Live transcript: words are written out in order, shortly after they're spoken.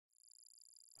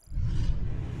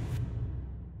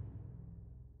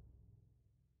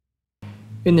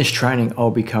In this training, I'll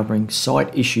be covering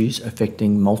site issues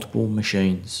affecting multiple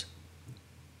machines.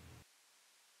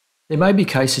 There may be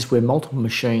cases where multiple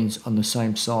machines on the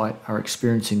same site are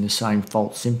experiencing the same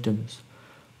fault symptoms.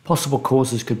 Possible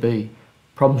causes could be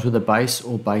problems with the base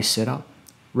or base setup,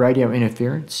 radio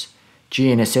interference,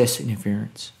 GNSS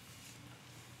interference.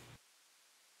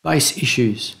 Base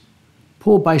issues.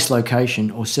 Poor base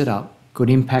location or setup could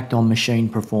impact on machine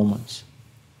performance.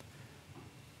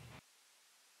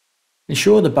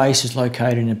 Ensure the base is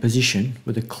located in a position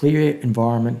with a clear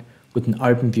environment with an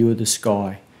open view of the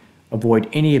sky. Avoid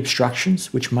any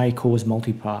obstructions which may cause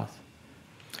multipath.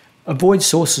 Avoid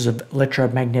sources of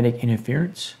electromagnetic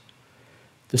interference.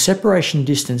 The separation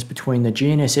distance between the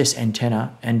GNSS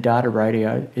antenna and data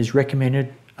radio is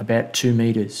recommended about 2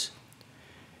 meters.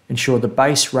 Ensure the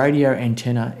base radio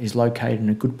antenna is located in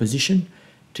a good position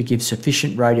to give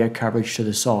sufficient radio coverage to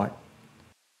the site.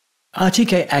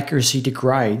 RTK accuracy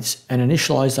degrades and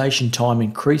initialization time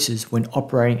increases when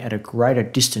operating at a greater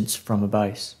distance from a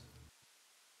base.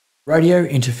 Radio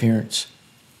interference.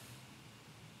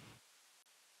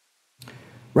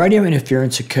 Radio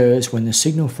interference occurs when the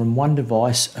signal from one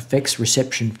device affects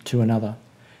reception to another.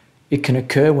 It can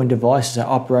occur when devices are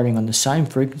operating on the same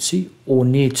frequency or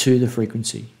near to the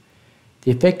frequency.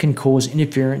 The effect can cause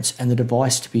interference and the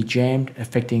device to be jammed,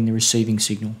 affecting the receiving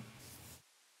signal.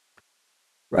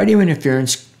 Radio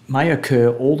interference may occur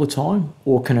all the time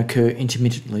or can occur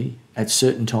intermittently at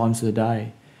certain times of the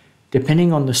day.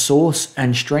 Depending on the source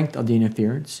and strength of the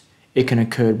interference, it can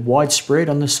occur widespread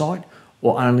on the site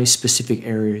or only specific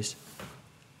areas.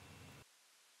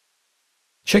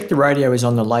 Check the radio is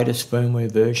on the latest firmware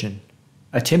version.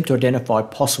 Attempt to identify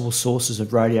possible sources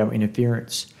of radio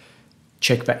interference.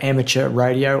 Check for amateur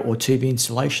radio or TV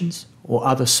installations or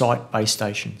other site base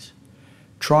stations.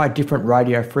 Try a different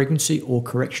radio frequency or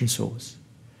correction source.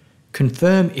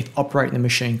 Confirm if operating the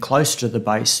machine closer to the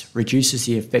base reduces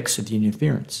the effects of the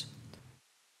interference.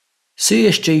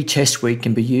 CSG test suite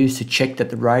can be used to check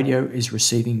that the radio is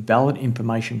receiving valid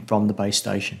information from the base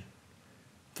station.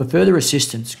 For further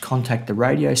assistance, contact the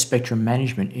radio spectrum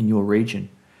management in your region.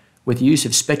 With the use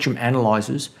of spectrum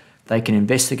analyzers, they can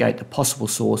investigate the possible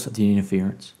source of the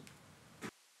interference.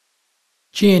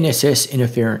 GNSS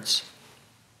interference.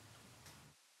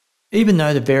 Even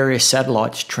though the various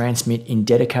satellites transmit in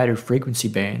dedicated frequency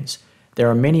bands, there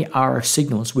are many RF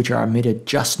signals which are emitted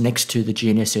just next to the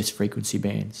GNSS frequency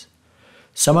bands.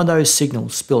 Some of those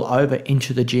signals spill over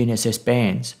into the GNSS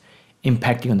bands,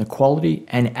 impacting on the quality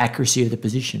and accuracy of the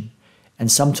position,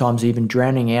 and sometimes even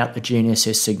drowning out the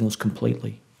GNSS signals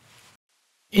completely.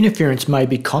 Interference may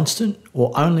be constant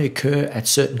or only occur at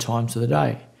certain times of the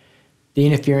day. The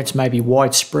interference may be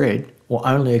widespread or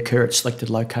only occur at selected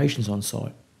locations on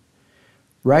site.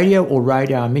 Radio or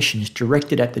radar emissions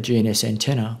directed at the GNSS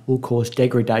antenna will cause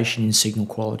degradation in signal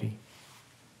quality.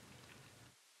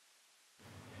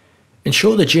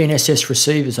 Ensure the GNSS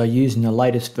receivers are using the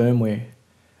latest firmware.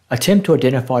 Attempt to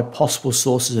identify possible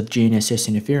sources of GNSS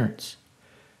interference.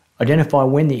 Identify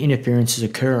when the interference is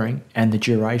occurring and the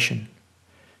duration.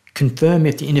 Confirm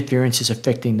if the interference is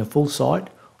affecting the full site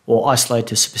or isolated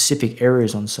to specific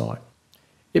areas on site.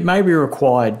 It may be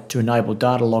required to enable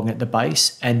data logging at the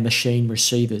base and machine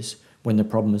receivers when the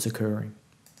problem is occurring.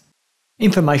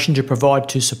 Information to provide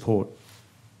to support.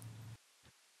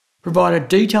 Provide a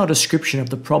detailed description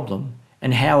of the problem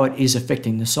and how it is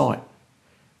affecting the site.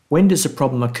 When does the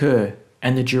problem occur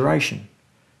and the duration?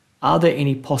 Are there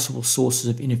any possible sources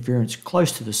of interference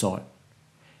close to the site?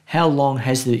 How long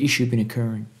has the issue been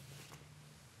occurring?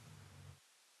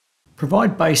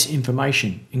 Provide base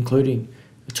information, including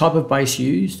the type of base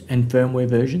used and firmware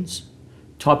versions,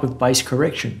 type of base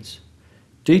corrections,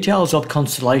 details of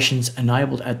constellations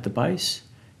enabled at the base,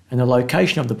 and the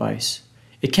location of the base.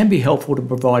 It can be helpful to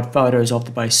provide photos of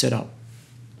the base setup.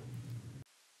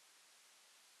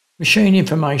 Machine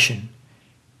information.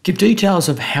 Give details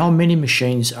of how many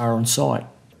machines are on site,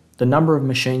 the number of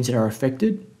machines that are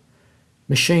affected,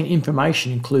 machine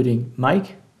information including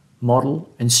make, model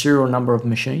and serial number of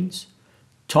machines,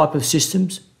 type of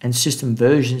systems and system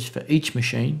versions for each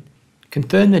machine.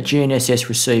 Confirm that GNSS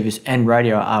receivers and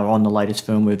radio are on the latest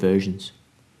firmware versions.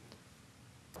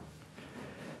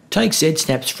 Take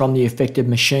Z-snaps from the affected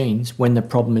machines when the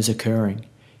problem is occurring.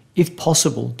 If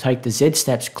possible, take the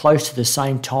Z-snaps close to the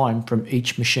same time from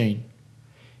each machine.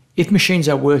 If machines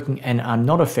are working and are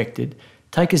not affected,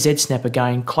 take a Z-snap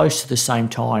again close to the same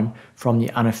time from the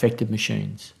unaffected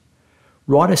machines.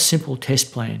 Write a simple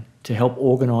test plan to help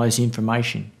organise the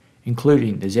information,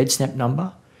 including the Z-snap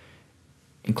number,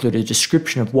 include a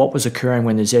description of what was occurring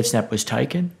when the Z-snap was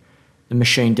taken, the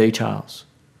machine details.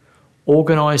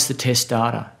 Organise the test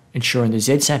data, ensuring the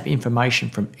ZSnap information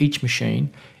from each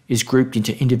machine is grouped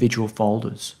into individual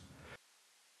folders.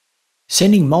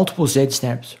 Sending multiple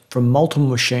ZSnaps from multiple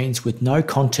machines with no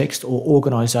context or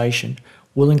organisation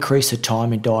will increase the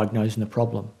time in diagnosing the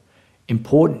problem.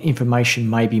 Important information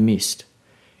may be missed.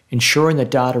 Ensuring the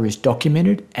data is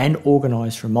documented and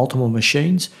organised from multiple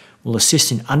machines will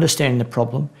assist in understanding the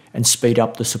problem and speed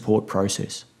up the support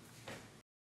process.